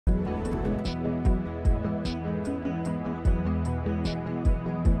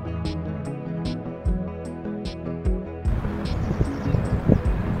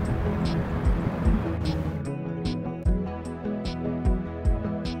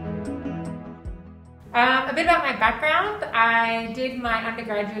A bit about my background. I did my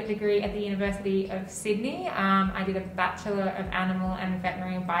undergraduate degree at the University of Sydney. I did a Bachelor of Animal and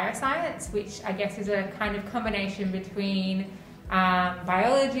Veterinary Bioscience, which I guess is a kind of combination between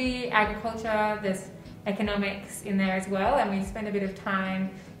biology, agriculture, there's economics in there as well, and we spent a bit of time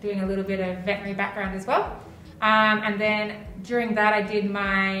doing a little bit of veterinary background as well. And then during that I did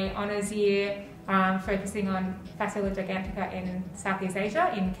my honours year focusing on Fasciola gigantica in Southeast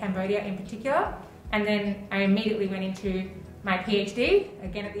Asia, in Cambodia in particular. And then I immediately went into my PhD,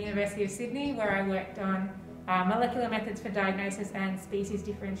 again at the University of Sydney, where I worked on molecular methods for diagnosis and species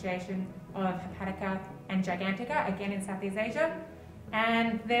differentiation of Hepatica and Gigantica, again in Southeast Asia.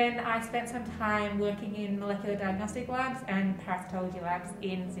 And then I spent some time working in molecular diagnostic labs and parasitology labs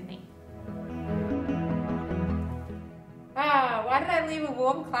in Sydney. Why did I leave a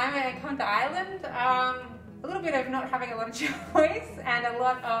warm climate and come to Ireland? A little bit of not having a lot of choice and a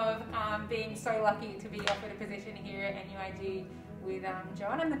lot of being so lucky to be offered a position here at NUIG with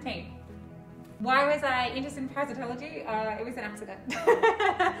John and the team. Why was I interested in parasitology? It was an accident.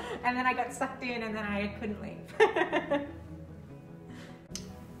 And then I got sucked in and then I couldn't leave.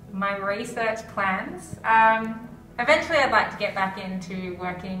 My research plans. Eventually I'd like to get back into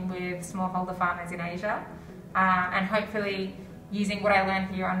working with smallholder farmers in Asia and hopefully using what I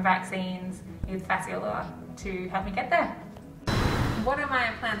learned here on vaccines with Fasciola to help me get there. What are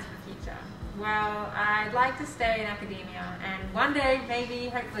my plans for the future? Well, I'd like to stay in academia and one day maybe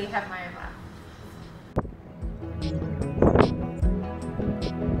hopefully have my own lab.